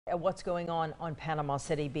at what's going on Panama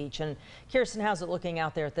City Beach. And Kirsten, how's it looking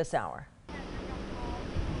out there at this hour?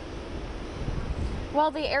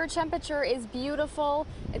 Well, the air temperature is beautiful.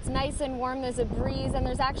 It's nice and warm. There's a breeze, and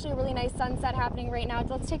there's actually a really nice sunset happening right now.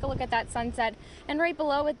 Let's take a look at that sunset. And right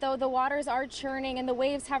below it, though, the waters are churning, and the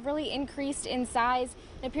waves have really increased in size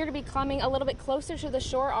and appear to be coming a little bit closer to the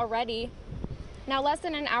shore already. Now, less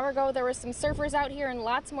than an hour ago, there were some surfers out here and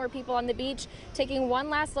lots more people on the beach taking one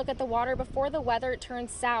last look at the water before the weather turned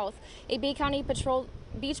south. A Bay County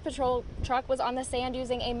Beach Patrol truck was on the sand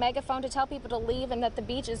using a megaphone to tell people to leave and that the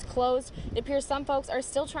beach is closed. It appears some folks are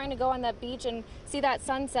still trying to go on that beach and see that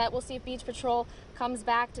sunset. We'll see if Beach Patrol comes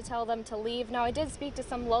back to tell them to leave. Now, I did speak to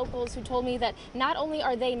some locals who told me that not only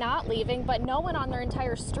are they not leaving, but no one on their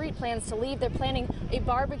entire street plans to leave. They're planning a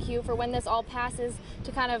barbecue for when this all passes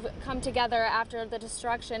to kind of come together after the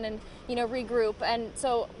destruction and, regroup. And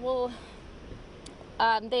so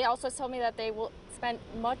they also told me that they will spend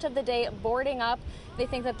much of the day boarding up. They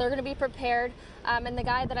think that they're going to be prepared. And the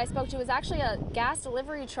guy that I spoke to was actually a gas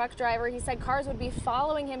delivery truck driver. He said cars would be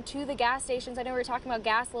following him to the gas stations. I know we were talking about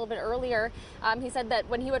gas a little bit earlier. He said that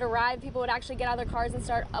when he would arrive, people would actually get out of their cars and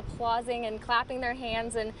start applauding and clapping their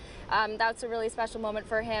hands. And that's a really special moment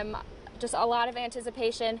for him. Just a lot of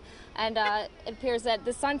anticipation, and it appears that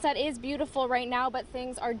the sunset is beautiful right now, but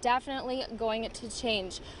things are definitely going to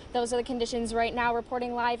change. Those are the conditions right now.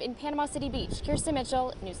 Reporting live in Panama City Beach, Kirsten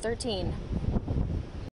Mitchell, News 13.